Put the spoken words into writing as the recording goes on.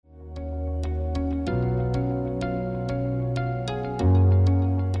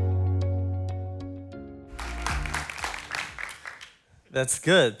That's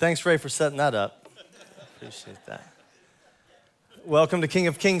good. Thanks, Ray, for setting that up. Appreciate that. Welcome to King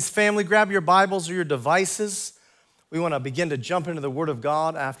of Kings family. Grab your Bibles or your devices. We want to begin to jump into the Word of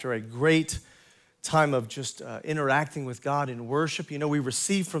God after a great time of just interacting with God in worship. You know, we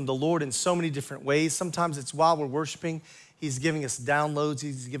receive from the Lord in so many different ways. Sometimes it's while we're worshiping, He's giving us downloads.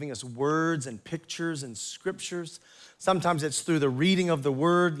 He's giving us words and pictures and scriptures. Sometimes it's through the reading of the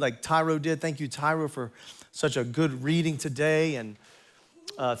Word, like Tyro did. Thank you, Tyro, for such a good reading today. And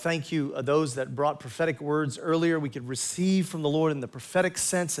thank you, those that brought prophetic words earlier. We could receive from the Lord in the prophetic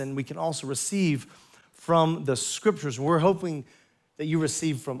sense, and we can also receive from the scriptures. We're hoping that you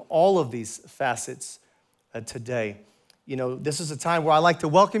receive from all of these facets today. You know, this is a time where I like to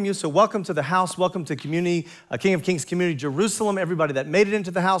welcome you. So welcome to the house. Welcome to Community, King of Kings Community Jerusalem. Everybody that made it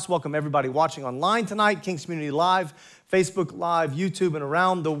into the house. Welcome everybody watching online tonight, Kings Community Live, Facebook Live, YouTube, and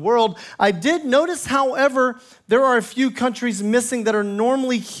around the world. I did notice, however, there are a few countries missing that are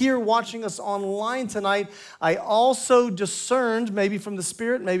normally here watching us online tonight. I also discerned, maybe from the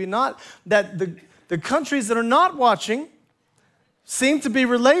Spirit, maybe not, that the countries that are not watching seem to be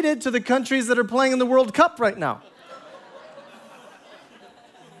related to the countries that are playing in the World Cup right now.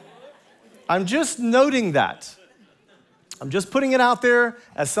 I'm just noting that. I'm just putting it out there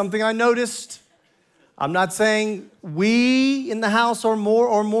as something I noticed. I'm not saying we in the house are more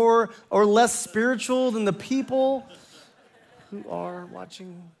or less spiritual than the people who are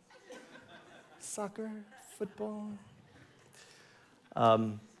watching soccer, football.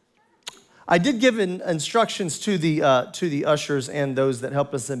 I did give instructions to the ushers and those that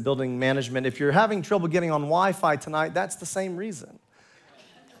help us in building management. If you're having trouble getting on Wi-Fi tonight, that's the same reason.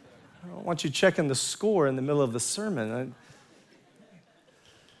 I don't want you checking the score in the middle of the sermon.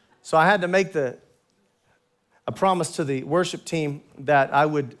 So I had to make a promise to the worship team that I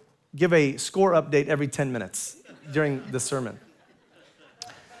would give a score update every 10 minutes during the sermon.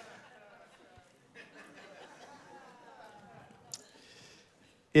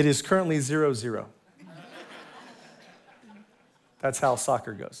 It is currently 0-0. That's how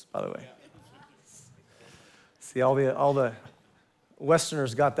soccer goes, by the way. See, all the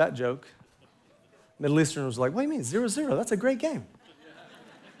Westerners got that joke. Middle Easterners were like, what do you mean, 0-0? That's a great game.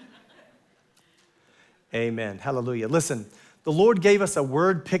 Amen. Hallelujah. Listen, the Lord gave us a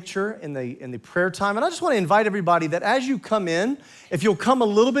word picture in the prayer time, and I just want to invite everybody that as you come in, if you'll come a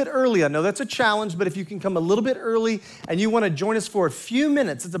little bit early, I know that's a challenge, but if you can come a little bit early and you want to join us for a few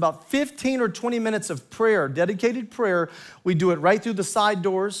minutes, it's about 15 or 20 minutes of prayer, dedicated prayer. We do it right through the side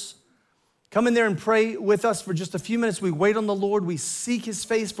doors. Come in there and pray with us for just a few minutes. We wait on the Lord. We seek His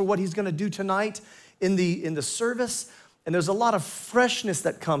face for what He's going to do tonight in the service. And there's a lot of freshness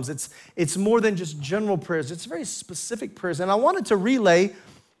that comes. It's more than just general prayers. It's very specific prayers. And I wanted to relay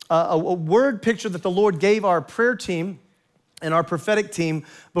a word picture that the Lord gave our prayer team and our prophetic team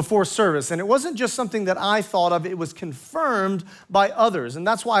before service. And it wasn't just something that I thought of. It was confirmed by others. And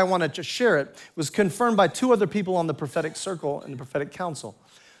that's why I wanted to share it. It was confirmed by two other people on the prophetic circle and the prophetic council.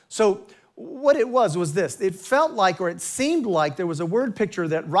 So what it was this. It felt like, or it seemed like, there was a word picture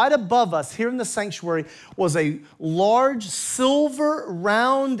that right above us here in the sanctuary was a large silver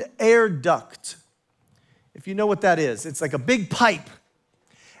round air duct. If you know what that is, it's like a big pipe.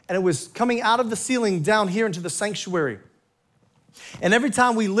 And it was coming out of the ceiling down here into the sanctuary. And every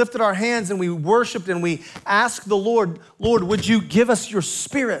time we lifted our hands and we worshiped and we asked the Lord, Lord, would you give us your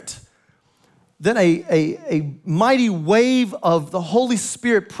Spirit? Then a mighty wave of the Holy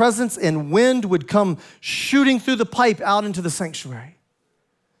Spirit presence and wind would come shooting through the pipe out into the sanctuary.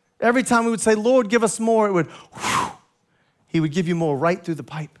 Every time we would say, Lord, give us more, it would, whew, He would give you more right through the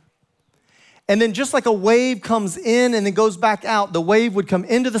pipe. And then just like a wave comes in and then goes back out, the wave would come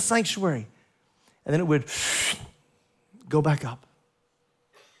into the sanctuary. And then it would go back up.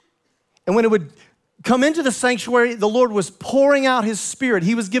 And when it would come into the sanctuary, the Lord was pouring out His Spirit.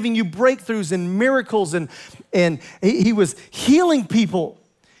 He was giving you breakthroughs and miracles, and He was healing people.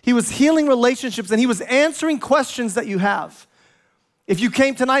 He was healing relationships, and He was answering questions that you have. If you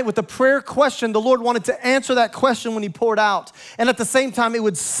came tonight with a prayer question, the Lord wanted to answer that question when He poured out. And at the same time, it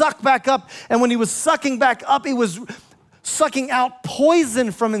would suck back up. And when He was sucking back up, He was sucking out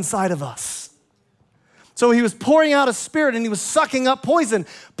poison from inside of us. So He was pouring out His Spirit and He was sucking up poison.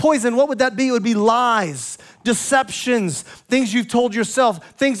 Poison, what would that be? It would be lies, deceptions, things you've told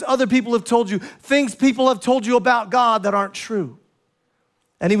yourself, things other people have told you, things people have told you about God that aren't true.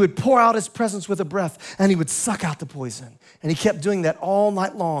 And He would pour out His presence with a breath and He would suck out the poison. And He kept doing that all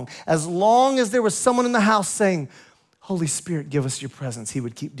night long. As long as there was someone in the house saying, Holy Spirit, give us your presence, He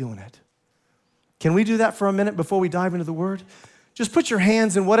would keep doing it. Can we do that for a minute before we dive into the Word? Just put your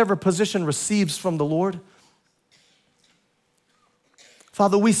hands in whatever position receives from the Lord.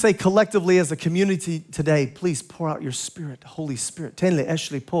 Father, we say collectively as a community today, please pour out your Spirit, Holy Spirit. Tenle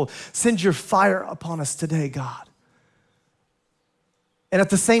eshli po. Send your fire upon us today, God. And at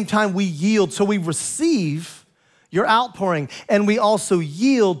the same time, we yield, so we receive your outpouring, and we also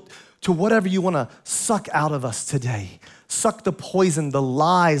yield to whatever you want to suck out of us today. Suck the poison, the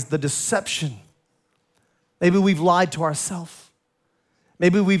lies, the deception. Maybe we've lied to ourselves.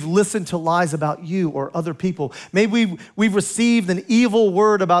 Maybe we've listened to lies about you or other people. Maybe we've received an evil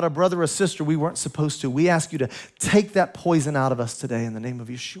word about a brother or sister we weren't supposed to. We ask you to take that poison out of us today in the name of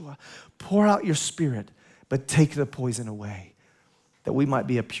Yeshua. Pour out your Spirit, but take the poison away, that we might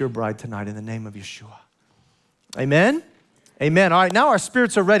be a pure bride tonight in the name of Yeshua. Amen? Amen. All right, now our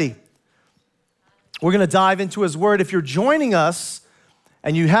spirits are ready. We're going to dive into his word. If you're joining us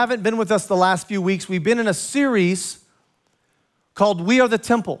and you haven't been with us the last few weeks, we've been in a series called We Are the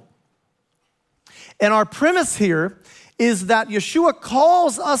Temple. And our premise here is that Yeshua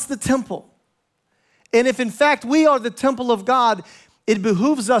calls us the temple. And if in fact we are the temple of God, it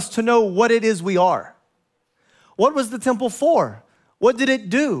behooves us to know what it is we are. What was the temple for? What did it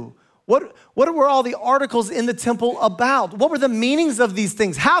do? What were all the articles in the temple about? What were the meanings of these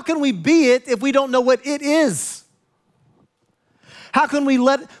things? How can we be it if we don't know what it is? How can we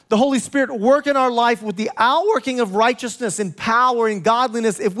let the Holy Spirit work in our life with the outworking of righteousness and power and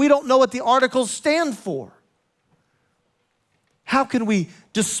godliness if we don't know what the articles stand for? How can we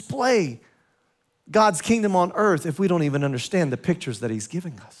display God's kingdom on earth if we don't even understand the pictures that he's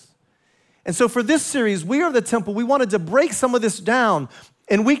giving us? And so for this series, We Are the Temple, we wanted to break some of this down.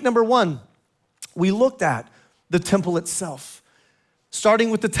 In week number 1, we looked at the temple itself, starting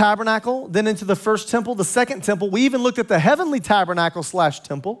with the tabernacle, then into the first temple, the second temple. We even looked at the heavenly tabernacle /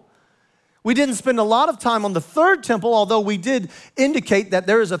 temple. We didn't spend a lot of time on the third temple, although we did indicate that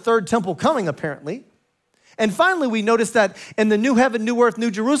there is a third temple coming, apparently. And finally, we noticed that in the new heaven, new earth,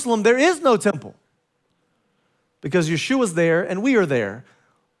 new Jerusalem, there is no temple because Yeshua's there and we are there.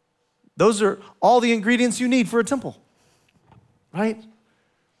 Those are all the ingredients you need for a temple, right?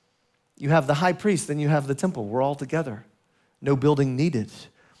 You have the high priest, then you have the temple. We're all together. No building needed.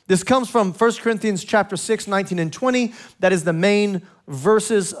 This comes from 1 Corinthians chapter 6, 19 and 20. That is the main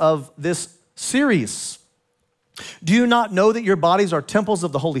verses of this series. Do you not know that your bodies are temples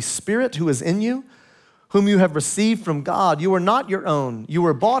of the Holy Spirit who is in you, whom you have received from God? You are not your own. You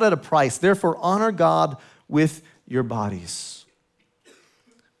were bought at a price. Therefore, honor God with your bodies.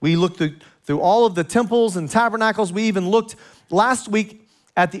 We looked through all of the temples and tabernacles. We even looked last week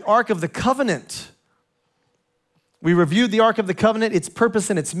at the Ark of the Covenant. We reviewed the Ark of the Covenant, its purpose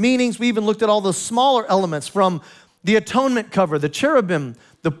and its meanings. We even looked at all the smaller elements from the atonement cover, the cherubim,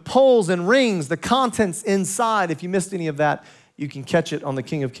 the poles and rings, the contents inside. If you missed any of that, you can catch it on the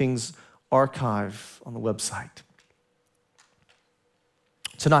King of Kings archive on the website.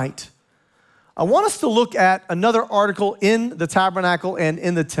 Tonight, I want us to look at another article in the tabernacle and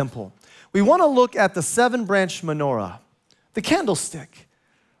in the temple. We want to look at the 7-branch menorah, the candlestick.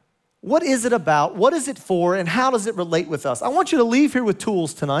 What is it about? What is it for? And how does it relate with us? I want you to leave here with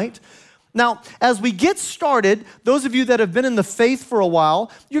tools tonight. Now, as we get started, those of you that have been in the faith for a while,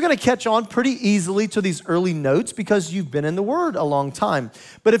 you're going to catch on pretty easily to these early notes because you've been in the Word a long time.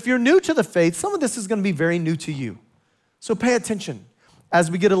 But if you're new to the faith, some of this is going to be very new to you. So pay attention. As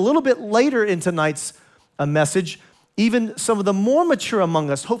we get a little bit later in tonight's message, even some of the more mature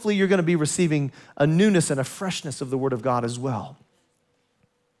among us, hopefully you're going to be receiving a newness and a freshness of the Word of God as well.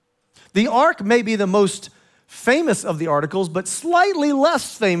 The ark may be the most famous of the articles, but slightly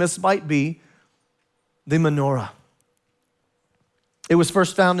less famous might be the menorah. It was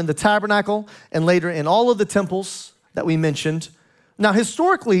first found in the tabernacle and later in all of the temples that we mentioned. Now,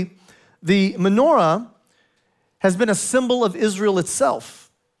 historically, the menorah has been a symbol of Israel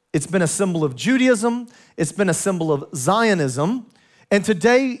itself. It's been a symbol of Judaism. It's been a symbol of Zionism. And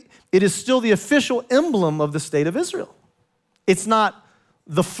today, it is still the official emblem of the state of Israel. It's not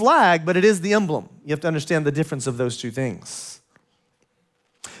the flag, but it is the emblem. You have to understand the difference of those two things.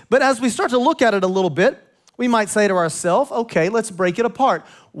 But as we start to look at it a little bit, we might say to ourselves, okay, let's break it apart.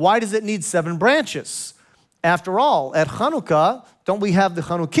 Why does it need 7 branches? After all, at Hanukkah, don't we have the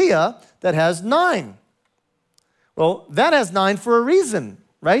Chanukiah that has 9? Well, that has 9 for a reason,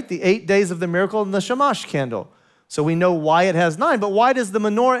 right? The 8 days of the miracle and the Shamash candle. So we know why it has 9. But why does the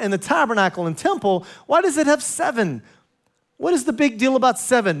menorah in the tabernacle and temple, why does it have 7? What is the big deal about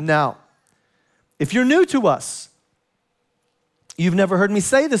 7? Now, if you're new to us, you've never heard me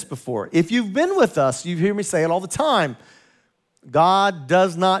say this before. If you've been with us, you hear me say it all the time. God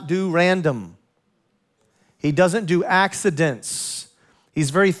does not do random. He doesn't do accidents. He's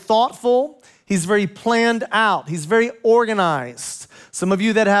very thoughtful. He's very planned out. He's very organized. Some of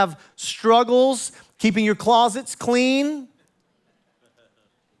you that have struggles keeping your closets clean.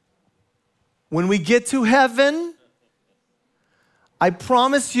 When we get to heaven, I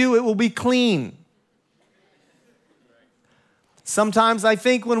promise you it will be clean. Sometimes I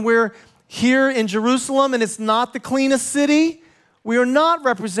think when we're here in Jerusalem and it's not the cleanest city, we are not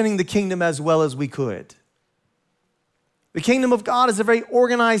representing the kingdom as well as we could. The kingdom of God is a very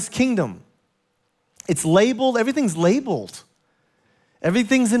organized kingdom. It's labeled, everything's labeled.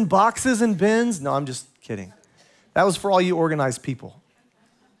 Everything's in boxes and bins. No, I'm just kidding. That was for all you organized people.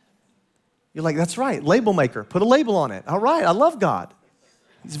 You're like, that's right, label maker, put a label on it. All right, I love God.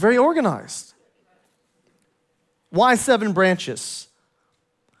 He's very organized. Why 7 branches?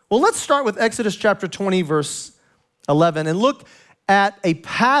 Well, let's start with Exodus chapter 20, verse 11, and look at a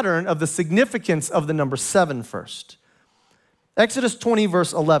pattern of the significance of the number 7 first. Exodus 20,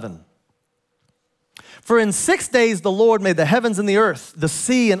 verse 11. For in 6 days the Lord made the heavens and the earth, the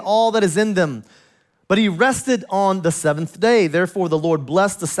sea and all that is in them, but he rested on the 7th day. Therefore the Lord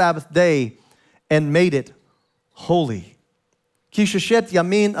blessed the Sabbath day and made it holy. כי ששת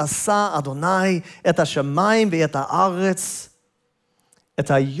ימין עשה אדוני את השמיים ואת הארץ,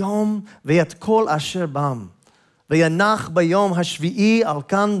 את היום ואת כל אשר בם. וינח ביום השביעי על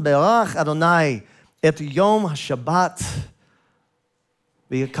כן ברך אדוני את יום השבת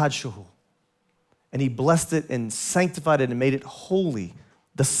ויקדשהו. And he blessed it and sanctified it and made it holy,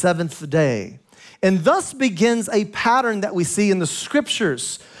 the 7th day. And thus begins a pattern that we see in the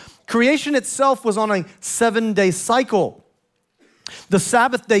scriptures. Creation itself was on a 7-day cycle. The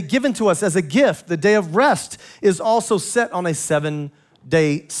Sabbath day given to us as a gift, the day of rest, is also set on a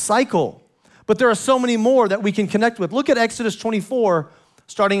 7-day cycle. But there are so many more that we can connect with. Look at Exodus 24,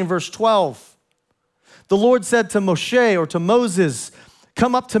 starting in verse 12. The Lord said to Moshe, or to Moses,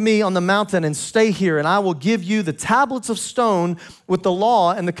 come up to me on the mountain and stay here, and I will give you the tablets of stone with the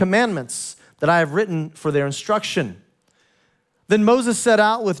law and the commandments that I have written for their instruction. Then Moses set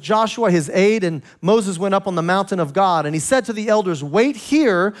out with Joshua his aide, and Moses went up on the mountain of God. And he said to the elders, wait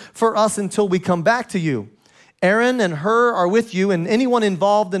here for us until we come back to you. Aaron and Hur are with you, and anyone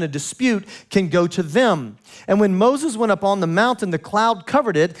involved in a dispute can go to them. And when Moses went up on the mountain, the cloud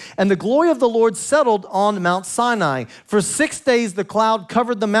covered it, and the glory of the Lord settled on Mount Sinai. For 6 days the cloud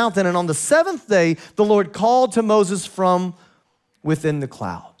covered the mountain, and on the 7th day the Lord called to Moses from within the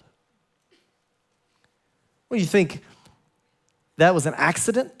cloud. What do you think? That was an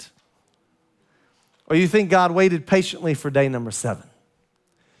accident? Or you think God waited patiently for day number 7?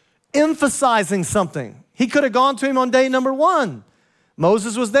 Emphasizing something. He could have gone to him on day number 1.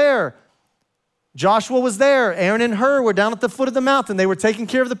 Moses was there. Joshua was there. Aaron and Hur were down at the foot of the mountain. They were taking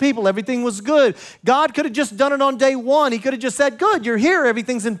care of the people. Everything was good. God could have just done it on day 1. He could have just said, good, you're here.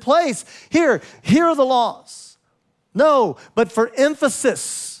 Everything's in place. Here are the laws. No, but for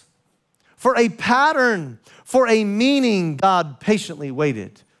emphasis, for a pattern, for a meaning, God patiently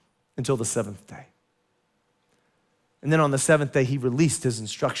waited until the 7th day. And then on the 7th day, he released his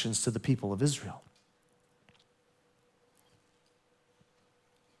instructions to the people of Israel.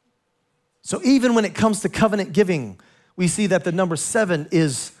 So even when it comes to covenant giving, we see that the number 7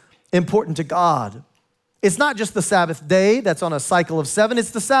 is important to God. It's not just the Sabbath day that's on a cycle of 7,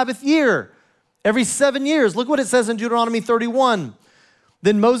 it's the Sabbath year. Every 7 years, look what it says in Deuteronomy 31.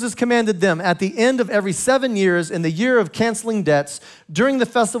 Then Moses commanded them, at the end of every 7 years, in the year of canceling debts, during the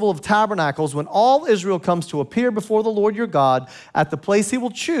festival of tabernacles, when all Israel comes to appear before the Lord your God, at the place he will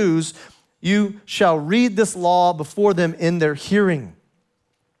choose, you shall read this law before them in their hearing.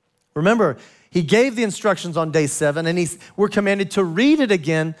 Remember, he gave the instructions on day 7, and we're commanded to read it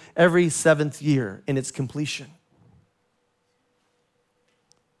again every 7th year in its completion.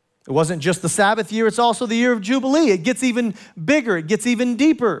 It wasn't just the Sabbath year, it's also the year of Jubilee. It gets even bigger, it gets even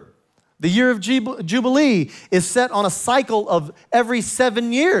deeper. The year of Jubilee is set on a cycle of every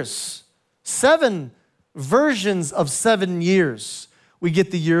 7 years. 7 versions of 7 years. We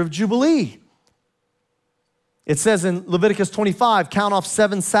get the year of Jubilee. It says in Leviticus 25, count off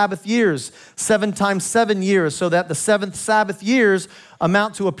 7 Sabbath years, 7 times 7 years, so that the 7th Sabbath years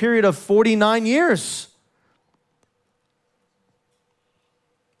amount to a period of 49 years.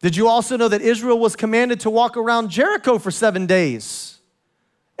 Did you also know that Israel was commanded to walk around Jericho for 7 days?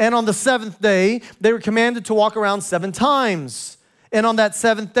 And on the 7th day, they were commanded to walk around 7 times. And on that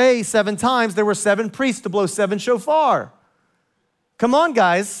 7th day, 7 times, there were 7 priests to blow 7 shofar. Come on,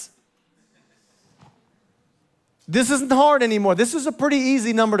 guys. This isn't hard anymore. This is a pretty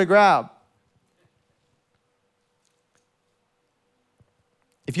easy number to grab.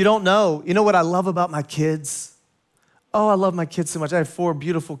 If you don't know, you know what I love about my kids? Oh, I love my kids so much. I have 4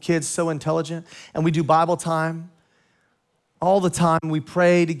 beautiful kids, so intelligent, and we do Bible time. all the time. We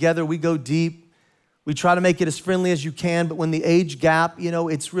pray together. We go deep. We try to make it as friendly as you can, but when the age gap,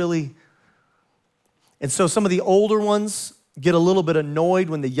 it's really... And so some of the older ones get a little bit annoyed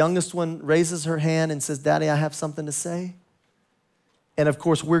when the youngest one raises her hand and says, Daddy, I have something to say. And of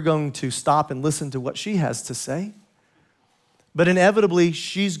course, we're going to stop and listen to what she has to say. But inevitably,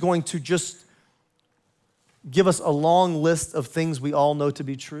 she's going to just give us a long list of things we all know to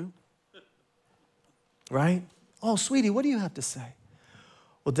be true. Right? Oh, sweetie, what do you have to say?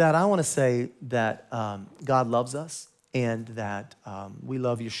 Well, Dad, I want to say that God loves us and that we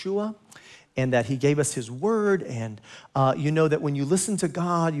love Yeshua and that he gave us his word. And you know that when you listen to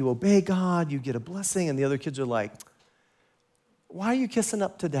God, you obey God, you get a blessing. And the other kids are like, why are you kissing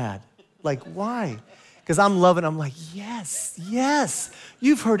up to Dad? Like, why? Because I'm loving, I'm like, yes,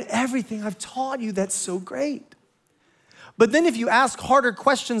 you've heard everything I've taught you. That's so great. But then if you ask harder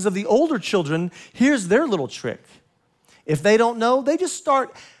questions of the older children, here's their little trick. If they don't know, they just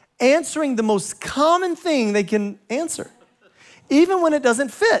start answering the most common thing they can answer, even when it doesn't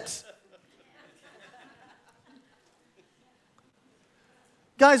fit.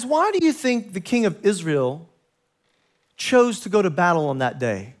 Guys, why do you think the king of Israel chose to go to battle on that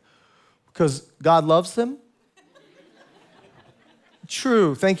day? Because God loves them?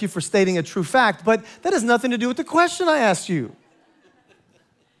 True. Thank you for stating a true fact, but that has nothing to do with the question I asked you.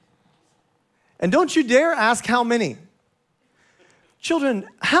 And don't you dare ask how many. Children,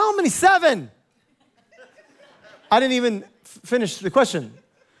 how many? 7. I didn't even finish the question.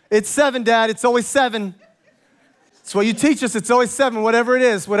 It's 7, Dad. It's always 7. It's what you teach us. It's always 7, whatever it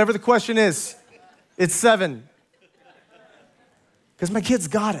is, whatever the question is. It's 7. Because my kids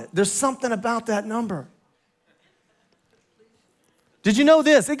got it. There's something about that number. Did you know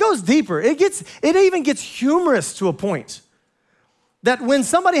this? It goes deeper. It even gets humorous to a point. That when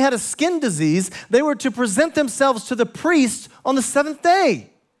somebody had a skin disease, they were to present themselves to the priest on the 7th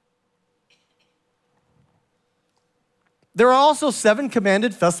day. There are also 7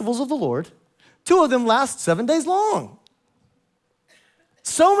 commanded festivals of the Lord. 2 of them last 7 days long.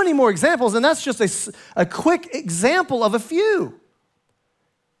 So many more examples, and that's just a quick example of a few.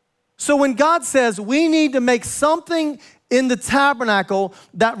 So when God says we need to make something in the tabernacle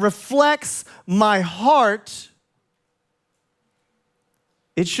that reflects my heart,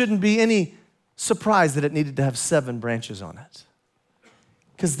 it shouldn't be any surprise that it needed to have 7 branches on it,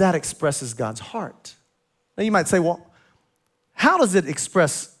 because that expresses God's heart. Now you might say, well, how does it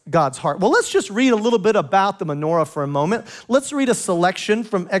express God's heart? Well, let's just read a little bit about the menorah for a moment. Let's read a selection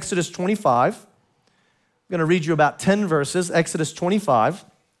from Exodus 25. I'm going to read you about 10 verses, Exodus 25,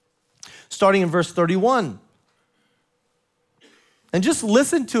 starting in verse 31. And just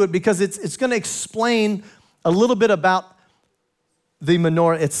listen to it because it's going to explain a little bit about the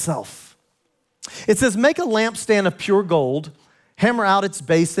menorah itself. It says, make a lampstand of pure gold, hammer out its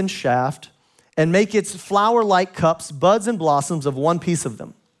base and shaft, and make its flower-like cups, buds and blossoms of one piece of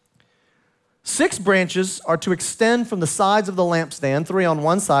them. 6 branches are to extend from the sides of the lampstand, 3 on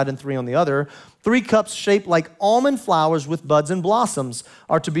one side and 3 on the other. 3 cups shaped like almond flowers with buds and blossoms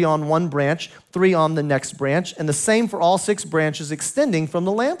are to be on one branch, 3 on the next branch, and the same for all 6 branches extending from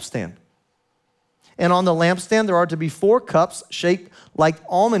the lampstand. And on the lampstand there are to be 4 cups shaped like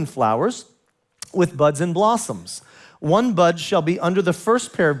almond flowers with buds and blossoms. 1 bud shall be under the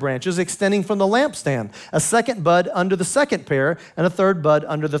first pair of branches extending from the lampstand, a 2nd bud under the 2nd pair, and a 3rd bud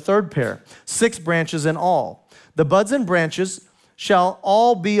under the 3rd pair. 6 branches in all. The buds and branches shall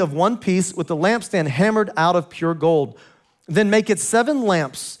all be of one piece with the lampstand hammered out of pure gold. Then make it 7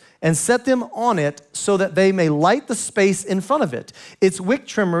 lamps and set them on it so that they may light the space in front of it. Its wick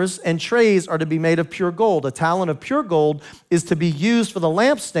trimmers and trays are to be made of pure gold. A talent of pure gold is to be used for the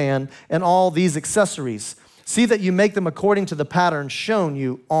lampstand and all these accessories. See that you make them according to the pattern shown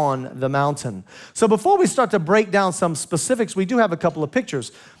you on the mountain. So before we start to break down some specifics, we do have a couple of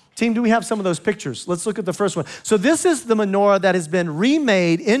pictures. Team, do we have some of those pictures? Let's look at the first one. So this is the menorah that has been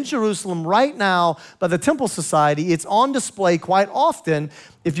remade in Jerusalem right now by the Temple Society. It's on display quite often.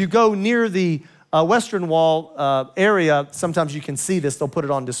 If you go near the Western Wall area, sometimes you can see this. They'll put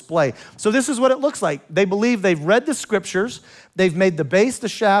it on display. So this is what it looks like. They believe they've read the scriptures. They've made the base, the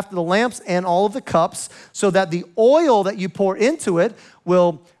shaft, the lamps, and all of the cups so that the oil that you pour into it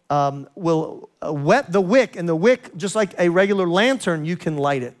will wet the wick, and the wick, just like a regular lantern, you can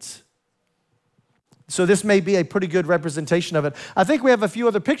light it. So this may be a pretty good representation of it. I think we have a few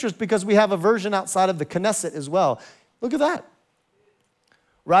other pictures because we have a version outside of the Knesset as well. Look at that.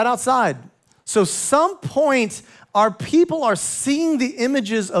 Right outside. So some point our people are seeing the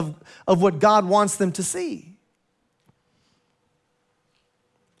images of what God wants them to see.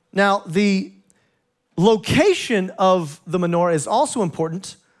 Now, the location of the menorah is also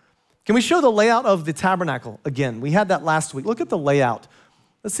important. Can we show the layout of the tabernacle again? We had that last week. Look at the layout.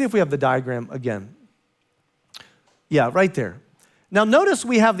 Let's see if we have the diagram again. Yeah, right there. Now notice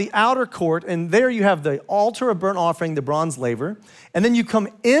we have the outer court, and there you have the altar of burnt offering, the bronze laver, and then you come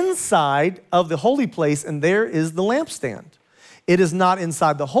inside of the holy place, and there is the lampstand. It is not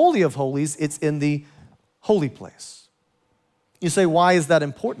inside the Holy of Holies, it's in the holy place. You say, why is that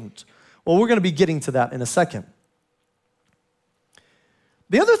important? Well, we're going to be getting to that in a second.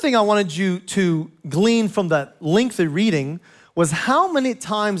 The other thing I wanted you to glean from that lengthy reading was how many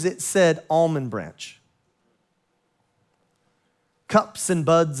times it said almond branch. Cups and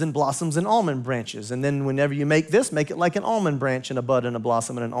buds and blossoms and almond branches. And then whenever you make this, make it like an almond branch and a bud and a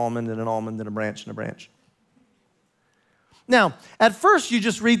blossom and an almond and an almond and a branch and a branch. Now, at first you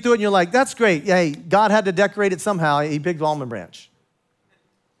just read through it and you're like, that's great. Hey, God had to decorate it somehow. He picked almond branch.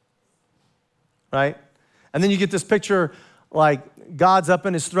 Right? And then you get this picture like God's up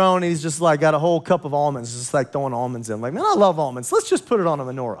in his throne and he's just like got a whole cup of almonds, just like throwing almonds in. Like, man, I love almonds. Let's just put it on a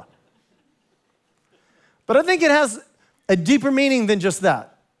menorah. But I think it has a deeper meaning than just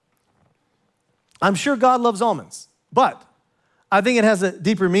that. I'm sure God loves almonds, but I think it has a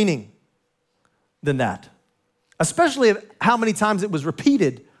deeper meaning than that, especially how many times it was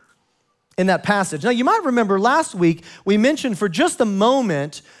repeated in that passage. Now, you might remember last week we mentioned for just a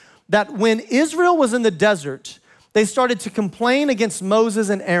moment that when Israel was in the desert, they started to complain against Moses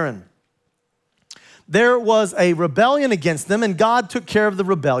and Aaron. There was a rebellion against them, and God took care of the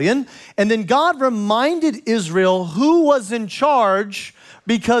rebellion. And then God reminded Israel who was in charge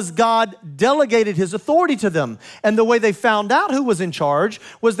because God delegated his authority to them. And the way they found out who was in charge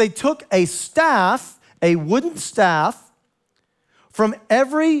was they took a staff, a wooden staff, from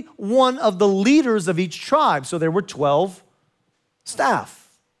every one of the leaders of each tribe. So there were 12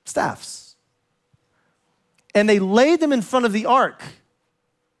 staffs. And they laid them in front of the ark.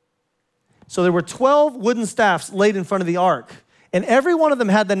 So there were 12 wooden staffs laid in front of the ark, and every one of them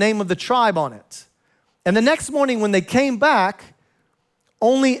had the name of the tribe on it. And the next morning when they came back,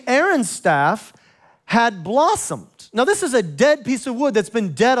 only Aaron's staff had blossomed. Now this is a dead piece of wood that's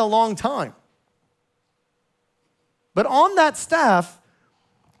been dead a long time. But on that staff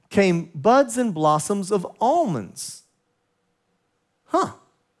came buds and blossoms of almonds.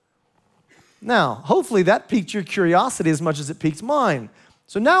 Now, hopefully that piqued your curiosity as much as it piqued mine.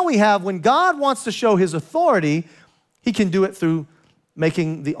 So now we have, when God wants to show his authority, he can do it through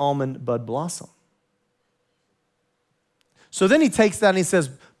making the almond bud blossom. So then he takes that and he says,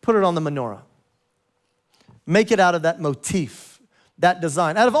 put it on the menorah. Make it out of that motif, that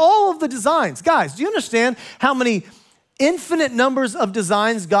design. Out of all of the designs, guys, do you understand how many infinite numbers of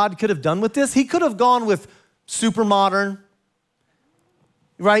designs God could have done with this? He could have gone with super modern,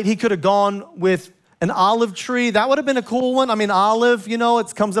 right? He could have gone with an olive tree. That would have been a cool one. I mean, olive,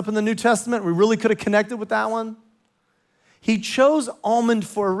 it comes up in the New Testament. We really could have connected with that one. He chose almond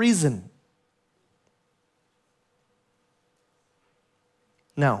for a reason.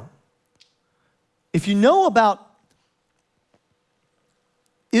 Now, if you know about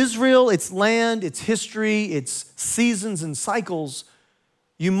Israel, its land, its history, its seasons and cycles,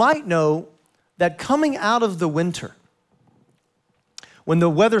 you might know that coming out of the winter, when the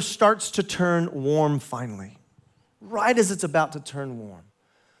weather starts to turn warm finally, right as it's about to turn warm,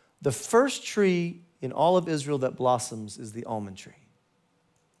 the first tree in all of Israel that blossoms is the almond tree.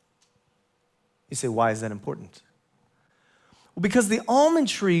 You say, why is that important? Well, because the almond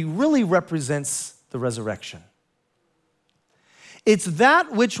tree really represents the resurrection. It's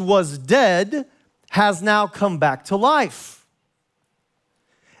that which was dead has now come back to life.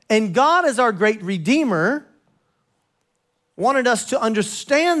 And God, as our great Redeemer, wanted us to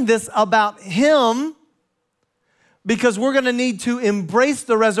understand this about him because we're going to need to embrace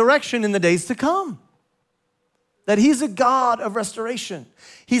the resurrection in the days to come. That he's a God of restoration.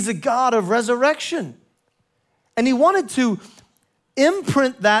 He's a God of resurrection. And he wanted to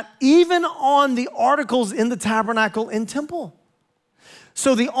imprint that even on the articles in the tabernacle and temple.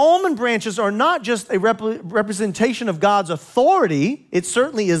 So the almond branches are not just a representation of God's authority. It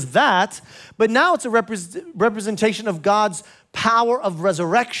certainly is that. But now it's a representation of God's power of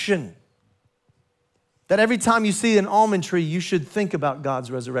resurrection. That every time you see an almond tree, you should think about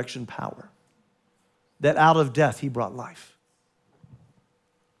God's resurrection power. That out of death, he brought life.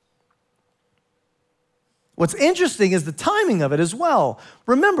 What's interesting is the timing of it as well.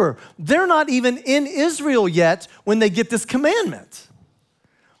 Remember, they're not even in Israel yet when they get this commandment.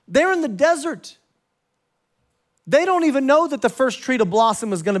 They're in the desert. They don't even know that the first tree to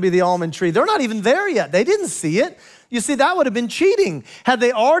blossom is going to be the almond tree. They're not even there yet. They didn't see it. You see, that would have been cheating. Had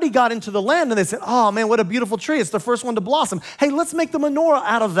they already got into the land and they said, oh man, what a beautiful tree. It's the first one to blossom. Hey, let's make the menorah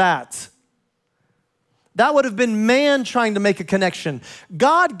out of that. That would have been man trying to make a connection.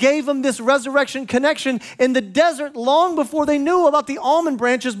 God gave them this resurrection connection in the desert long before they knew about the almond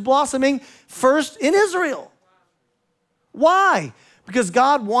branches blossoming first in Israel. Why? Because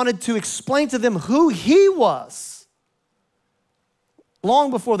God wanted to explain to them who he was long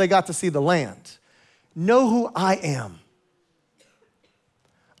before they got to see the land. Know who I am.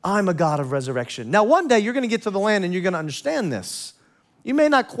 I'm a God of resurrection. Now, one day you're going to get to the land and you're going to understand this. You may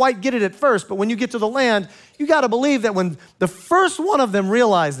not quite get it at first, but when you get to the land, you got to believe that when the first one of them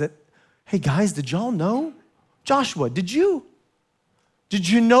realized that, hey guys, did y'all know? Joshua, did you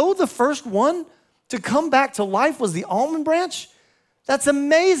know the first one to come back to life was the almond branch? That's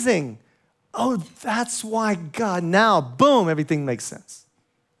amazing. Oh, that's why God, now, boom, everything makes sense.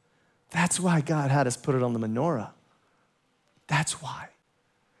 That's why God had us put it on the menorah. That's why.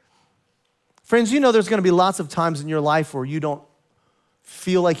 Friends, you know there's going to be lots of times in your life where you don't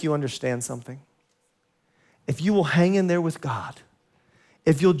feel like you understand something. If you will hang in there with God,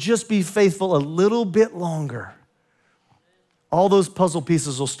 if you'll just be faithful a little bit longer, all those puzzle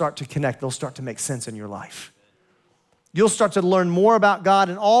pieces will start to connect. They'll start to make sense in your life. You'll start to learn more about God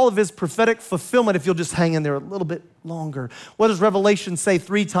and all of his prophetic fulfillment if you'll just hang in there a little bit longer. What does Revelation say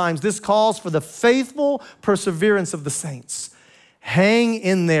 3 times? This calls for the faithful perseverance of the saints. Hang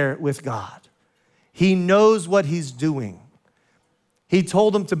in there with God. He knows what he's doing. He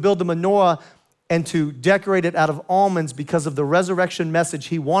told them to build the menorah and to decorate it out of almonds because of the resurrection message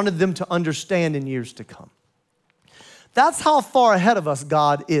he wanted them to understand in years to come. That's how far ahead of us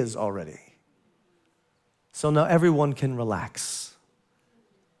God is already. So now everyone can relax.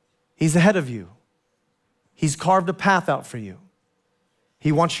 He's ahead of you. He's carved a path out for you.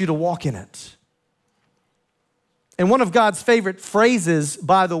 He wants you to walk in it. And one of God's favorite phrases,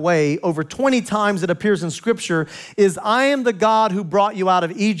 by the way, over 20 times it appears in Scripture, is, I am the God who brought you out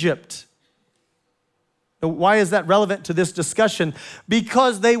of Egypt. Why is that relevant to this discussion?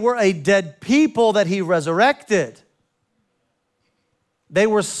 Because they were a dead people that he resurrected. They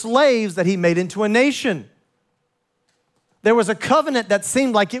were slaves that he made into a nation. There was a covenant that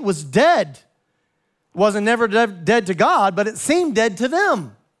seemed like it was dead. It wasn't never dead to God, but it seemed dead to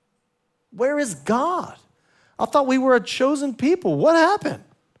them. Where is God? I thought we were a chosen people. What happened?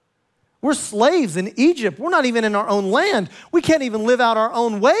 We're slaves in Egypt. We're not even in our own land. We can't even live out our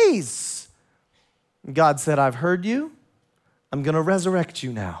own ways. And God said, I've heard you. I'm going to resurrect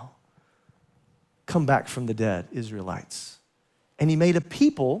you now. Come back from the dead, Israelites. And he made a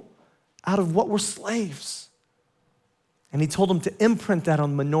people out of what were slaves. And he told them to imprint that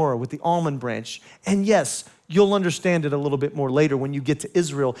on the menorah with the almond branch. And yes, you'll understand it a little bit more later when you get to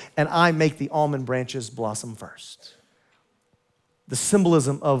Israel and I make the almond branches blossom first. The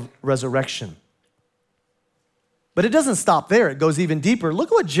symbolism of resurrection. But it doesn't stop there. It goes even deeper.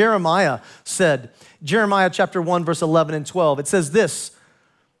 Look at what Jeremiah said. Jeremiah chapter 1, verse 11 and 12. It says this,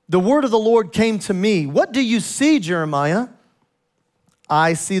 the word of the Lord came to me. What do you see, Jeremiah?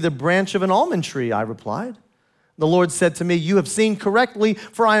 I see the branch of an almond tree, I replied. The Lord said to me, you have seen correctly,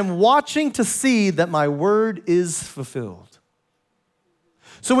 for I am watching to see that my word is fulfilled.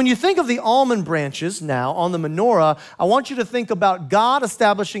 So when you think of the almond branches now on the menorah, I want you to think about God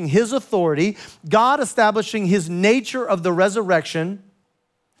establishing his authority, God establishing his nature of the resurrection,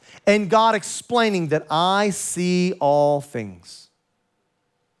 and God explaining that I see all things.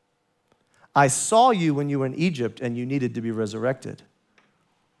 I saw you when you were in Egypt and you needed to be resurrected.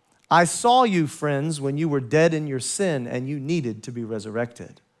 I saw you, friends, when you were dead in your sin and you needed to be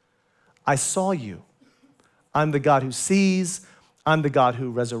resurrected. I saw you. I'm the God who sees, I'm the God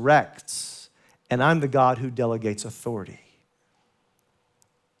who resurrects, and I'm the God who delegates authority.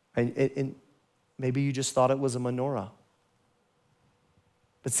 And maybe you just thought it was a menorah.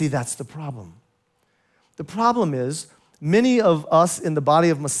 But see, that's the problem. The problem is, many of us in the body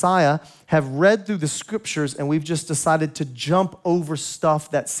of Messiah have read through the scriptures and we've just decided to jump over stuff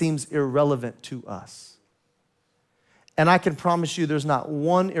that seems irrelevant to us. And I can promise you there's not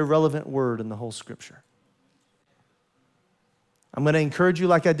one irrelevant word in the whole scripture. I'm going to encourage you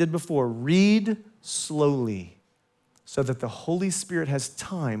like I did before, read slowly so that the Holy Spirit has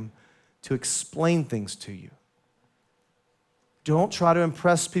time to explain things to you. Don't try to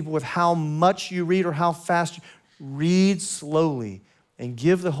impress people with how much you read or how fast you read slowly and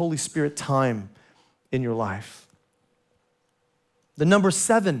give the Holy Spirit time in your life. The number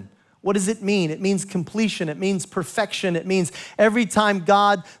 7 What does it mean? It means completion. It means perfection. It means every time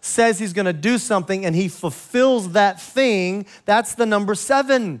God says he's going to do something and he fulfills that thing, that's the number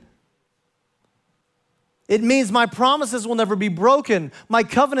 7. It means my promises will never be broken. My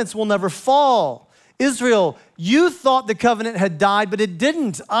covenants will never fall. Israel, you thought the covenant had died, but it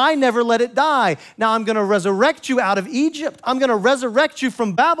didn't. I never let it die. Now I'm going to resurrect you out of Egypt. I'm going to resurrect you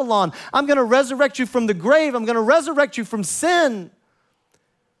from Babylon. I'm going to resurrect you from the grave. I'm going to resurrect you from sin.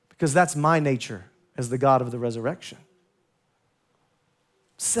 Because that's my nature as the God of the resurrection.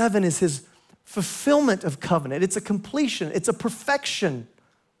 7 is his fulfillment of covenant. It's a completion. It's a perfection.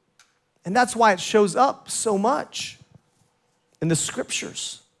 And that's why it shows up so much in the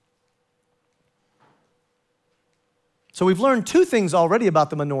scriptures. So we've learned 2 things already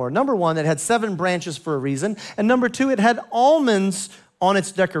about the menorah. Number 1, it had 7 branches for a reason. And number 2, it had almonds on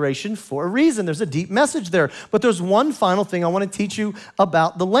its decoration for a reason. There's a deep message there. But there's one final thing I want to teach you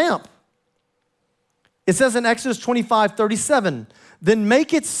about the lamp. It says in Exodus 25:37, then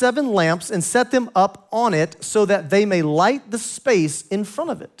make it 7 lamps and set them up on it so that they may light the space in front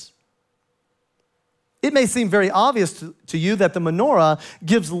of it. It may seem very obvious to you that the menorah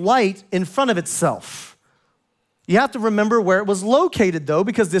gives light in front of itself. You have to remember where it was located, though,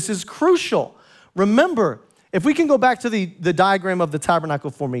 because this is crucial. Remember, if we can go back to the diagram of the tabernacle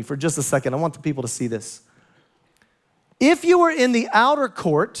for me for just a second. I want the people to see this. If you were in the outer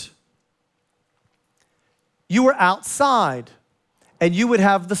court, you were outside, and you would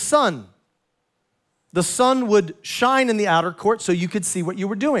have the sun. The sun would shine in the outer court so you could see what you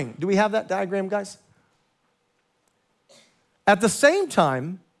were doing. Do we have that diagram, guys? At the same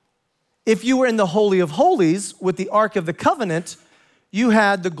time, if you were in the Holy of Holies with the Ark of the Covenant, you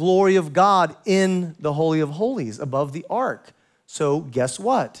had the glory of God in the Holy of Holies above the Ark. So guess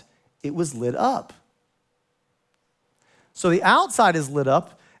what? It was lit up. So the outside is lit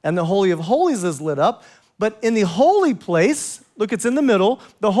up and the Holy of Holies is lit up. But in the holy place, look, it's in the middle.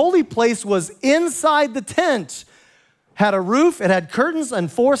 The holy place was inside the tent. Had a roof, it had curtains on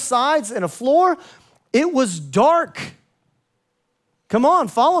 4 sides and a floor. It was dark. Come on,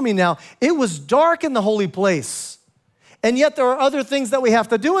 follow me now. It was dark in the holy place. And yet there are other things that we have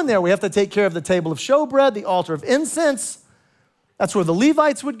to do in there. We have to take care of the table of showbread, the altar of incense. That's where the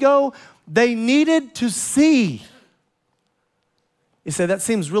Levites would go. They needed to see. You say, that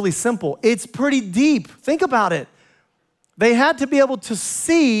seems really simple. It's pretty deep. Think about it. They had to be able to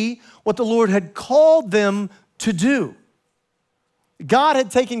see what the Lord had called them to do. God had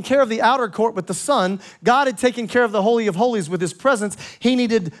taken care of the outer court with the sun. God had taken care of the Holy of Holies with his presence. He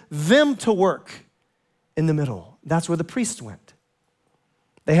needed them to work in the middle. That's where the priests went.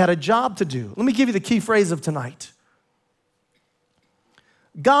 They had a job to do. Let me give you the key phrase of tonight.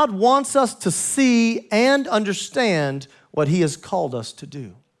 God wants us to see and understand what he has called us to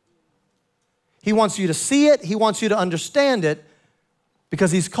do. He wants you to see it. He wants you to understand it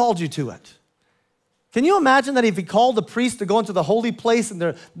because he's called you to it. Can you imagine that if he called the priest to go into the holy place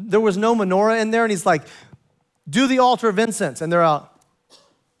and there was no menorah in there and he's like, do the altar of incense, and they're out.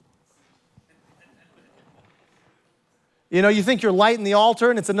 You know, you think you're lighting the altar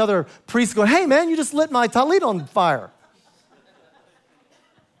and it's another priest going, hey man, you just lit my talit on fire.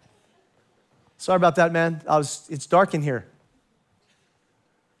 Sorry about that, man. It's dark in here.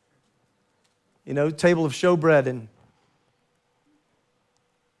 You know, table of showbread and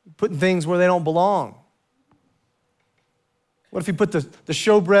putting things where they don't belong. What if you put the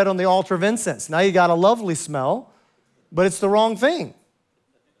showbread on the altar of incense? Now you got a lovely smell, but it's the wrong thing.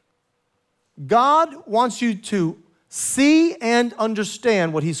 God wants you to see and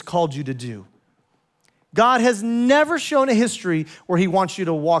understand what he's called you to do. God has never shown a history where he wants you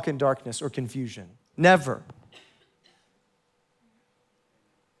to walk in darkness or confusion. Never.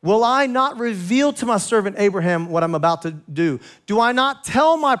 Will I not reveal to my servant Abraham what I'm about to do? Do I not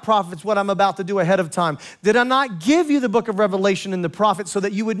tell my prophets what I'm about to do ahead of time? Did I not give you the book of Revelation and the prophets so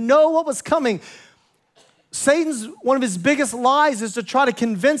that you would know what was coming? Satan's, one of his biggest lies is to try to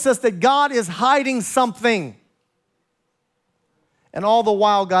convince us that God is hiding something. And all the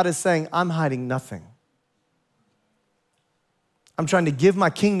while God is saying, I'm hiding nothing. I'm trying to give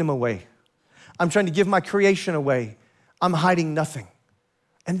my kingdom away. I'm trying to give my creation away. I'm hiding nothing.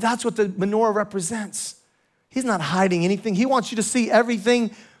 And that's what the menorah represents. He's not hiding anything. He wants you to see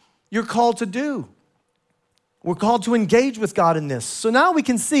everything you're called to do. We're called to engage with God in this. So now we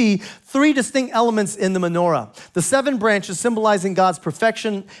can see 3 distinct elements in the menorah. The 7 branches symbolizing God's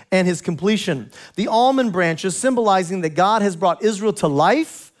perfection and his completion. The almond branches symbolizing that God has brought Israel to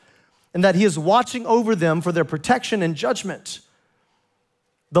life and that he is watching over them for their protection and judgment.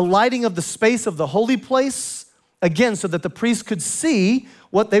 The lighting of the space of the holy place again, so that the priests could see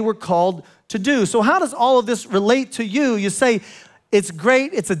what they were called to do. So how does all of this relate to you? You say, it's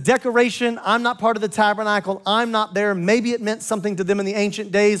great, it's a decoration, I'm not part of the tabernacle, I'm not there. Maybe it meant something to them in the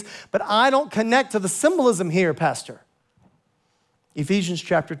ancient days, but I don't connect to the symbolism here, Pastor. Ephesians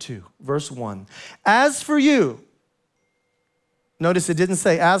chapter 2, verse 1. As for you, notice it didn't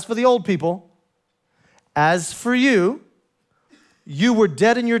say, as for the old people, as for you, you were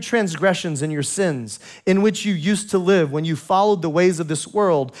dead in your transgressions and your sins, in which you used to live when you followed the ways of this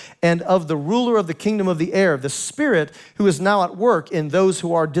world and of the ruler of the kingdom of the air, the spirit who is now at work in those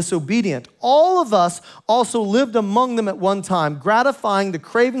who are disobedient. All of us also lived among them at one time, gratifying the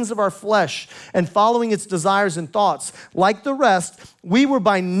cravings of our flesh and following its desires and thoughts. Like the rest, we were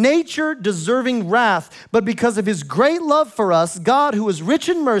by nature deserving wrath, but because of his great love for us, God, who is rich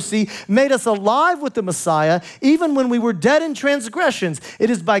in mercy, made us alive with the Messiah, even when we were dead in transgressions. It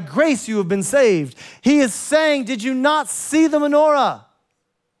is by grace you have been saved. He is saying, did you not see the menorah?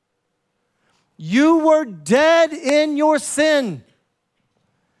 You were dead in your sin,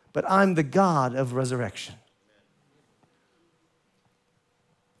 but I'm the God of resurrection.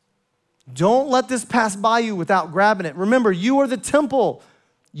 Don't let this pass by you without grabbing it. Remember, you are the temple.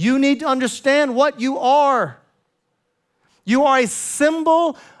 You need to understand what you are. You are a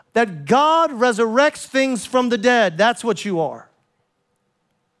symbol that God resurrects things from the dead. That's what you are.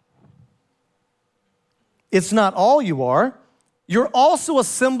 It's not all you are. You're also a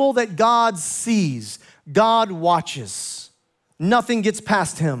symbol that God sees. God watches. Nothing gets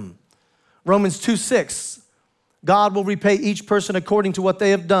past him. Romans 2:6. God will repay each person according to what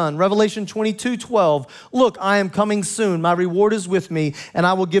they have done. Revelation 22:12. Look, I am coming soon. My reward is with me, and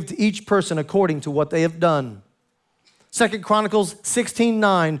I will give to each person according to what they have done. 2 Chronicles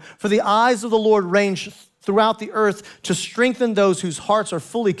 16:9. For the eyes of the Lord range throughout the earth to strengthen those whose hearts are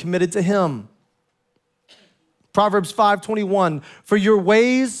fully committed to him. Proverbs 5:21. For your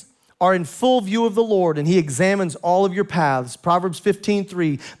ways are in full view of the Lord, and he examines all of your paths. Proverbs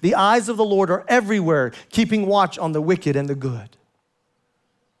 15:3, the eyes of the Lord are everywhere, keeping watch on the wicked and the good.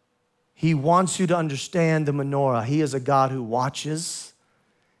 He wants you to understand the menorah. He is a God who watches.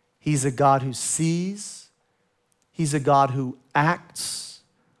 He's a God who sees. He's a God who acts.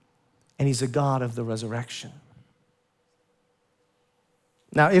 And he's a God of the resurrection.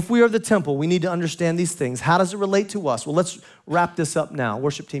 Now, if we are the temple, we need to understand these things. How does it relate to us? Well, let's wrap this up now.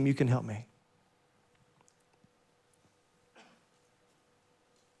 Worship team, you can help me.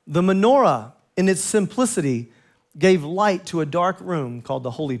 The menorah, in its simplicity, gave light to a dark room called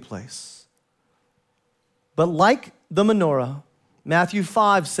the holy place. But like the menorah, Matthew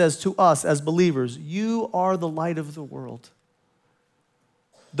 5 says to us as believers, you are the light of the world.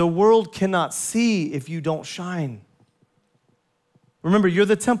 The world cannot see if you don't shine. Remember, you're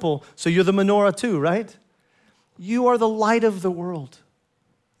the temple, so you're the menorah too, right? You are the light of the world.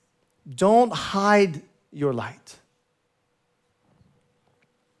 Don't hide your light.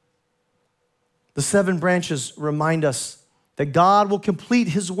 The 7 branches remind us that God will complete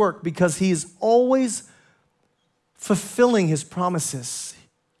his work because he is always fulfilling his promises.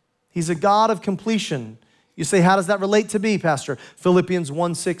 He's a God of completion. You say, how does that relate to me, Pastor? Philippians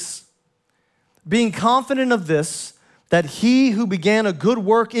 1:6. Being confident of this, that he who began a good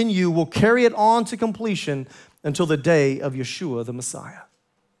work in you will carry it on to completion until the day of Yeshua the Messiah.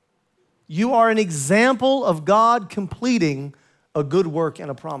 You are an example of God completing a good work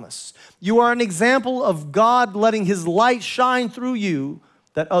and a promise. You are an example of God letting his light shine through you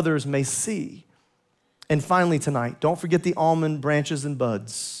that others may see. And finally tonight, don't forget the almond branches and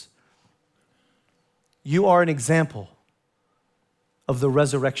buds. You are an example of the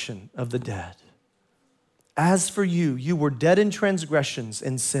resurrection of the dead. As for you, you were dead in transgressions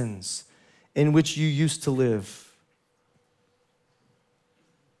and sins in which you used to live.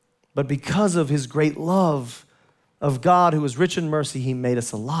 But because of his great love of God who is rich in mercy, he made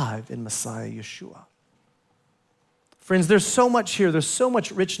us alive in Messiah Yeshua. Friends, there's so much here. There's so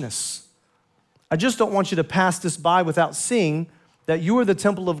much richness. I just don't want you to pass this by without seeing that you are the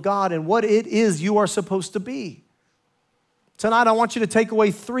temple of God and what it is you are supposed to be. Tonight, I want you to take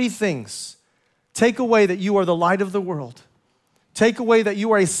away 3 things. Take away that you are the light of the world. Take away that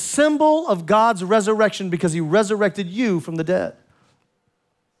you are a symbol of God's resurrection because he resurrected you from the dead.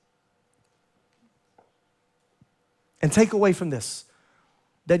 And take away from this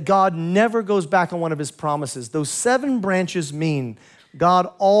that God never goes back on one of his promises. Those 7 branches mean God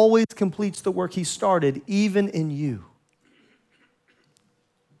always completes the work he started, even in you.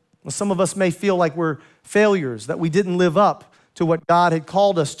 Well, some of us may feel like we're failures, that we didn't live up to what God had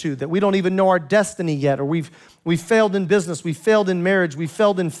called us to, that we don't even know our destiny yet, or we've failed in business, we failed in marriage, we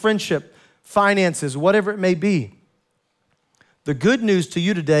failed in friendship, finances, whatever it may be. The good news to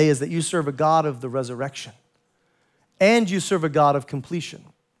you today is that you serve a God of the resurrection and you serve a God of completion.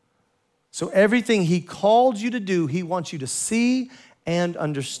 So everything he called you to do, he wants you to see and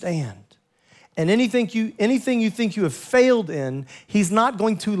understand. And anything you think you have failed in, he's not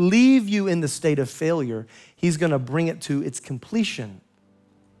going to leave you in the state of failure. He's going to bring it to its completion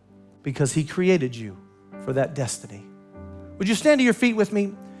because he created you for that destiny. Would you stand to your feet with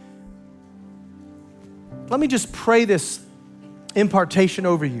me? Let me just pray this impartation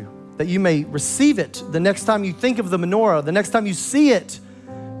over you that you may receive it. The next time you think of the menorah, the next time you see it,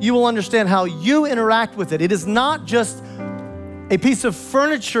 you will understand how you interact with it. It is not just a piece of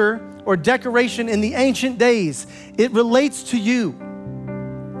furniture or decoration in the ancient days. It relates to you.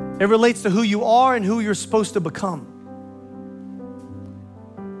 It relates to who you are and who you're supposed to become.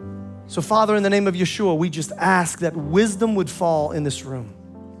 So Father, in the name of Yeshua, we just ask that wisdom would fall in this room.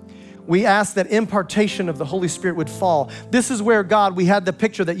 We ask that impartation of the Holy Spirit would fall. This is where, God, we had the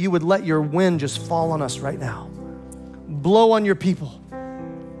picture that you would let your wind just fall on us right now. Blow on your people.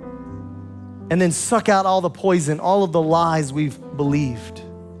 And then suck out all the poison, all of the lies we've believed,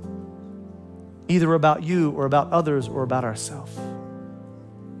 either about you or about others or about ourselves.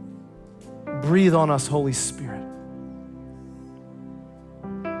 Breathe on us, Holy Spirit.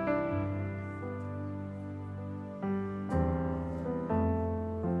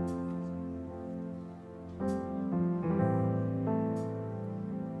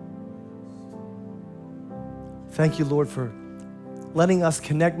 Thank you, Lord, for letting us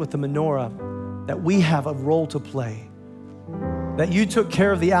connect with the menorah, that we have a role to play, that you took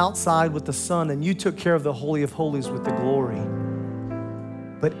care of the outside with the sun and you took care of the Holy of Holies with the glory.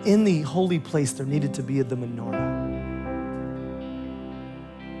 But in the holy place, there needed to be the menorah.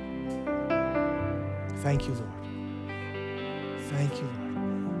 Thank you, Lord. Thank you,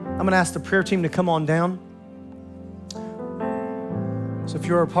 Lord. I'm going to ask the prayer team to come on down. So if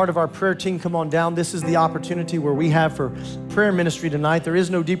you're a part of our prayer team, come on down. This is the opportunity where we have for prayer ministry tonight. There is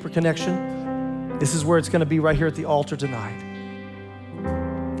no deeper connection. This is where it's going to be right here at the altar tonight.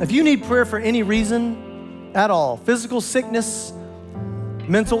 If you need prayer for any reason at all, physical sickness,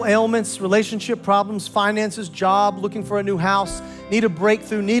 mental ailments, relationship problems, finances, job, looking for a new house, need a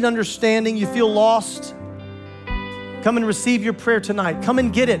breakthrough, need understanding, you feel lost, come and receive your prayer tonight. Come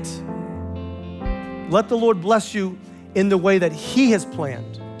and get it. Let the Lord bless you in the way that he has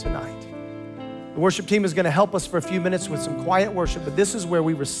planned tonight. The worship team is going to help us for a few minutes with some quiet worship, but this is where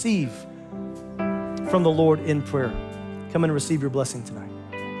we receive from the Lord in prayer. Come and receive your blessing tonight.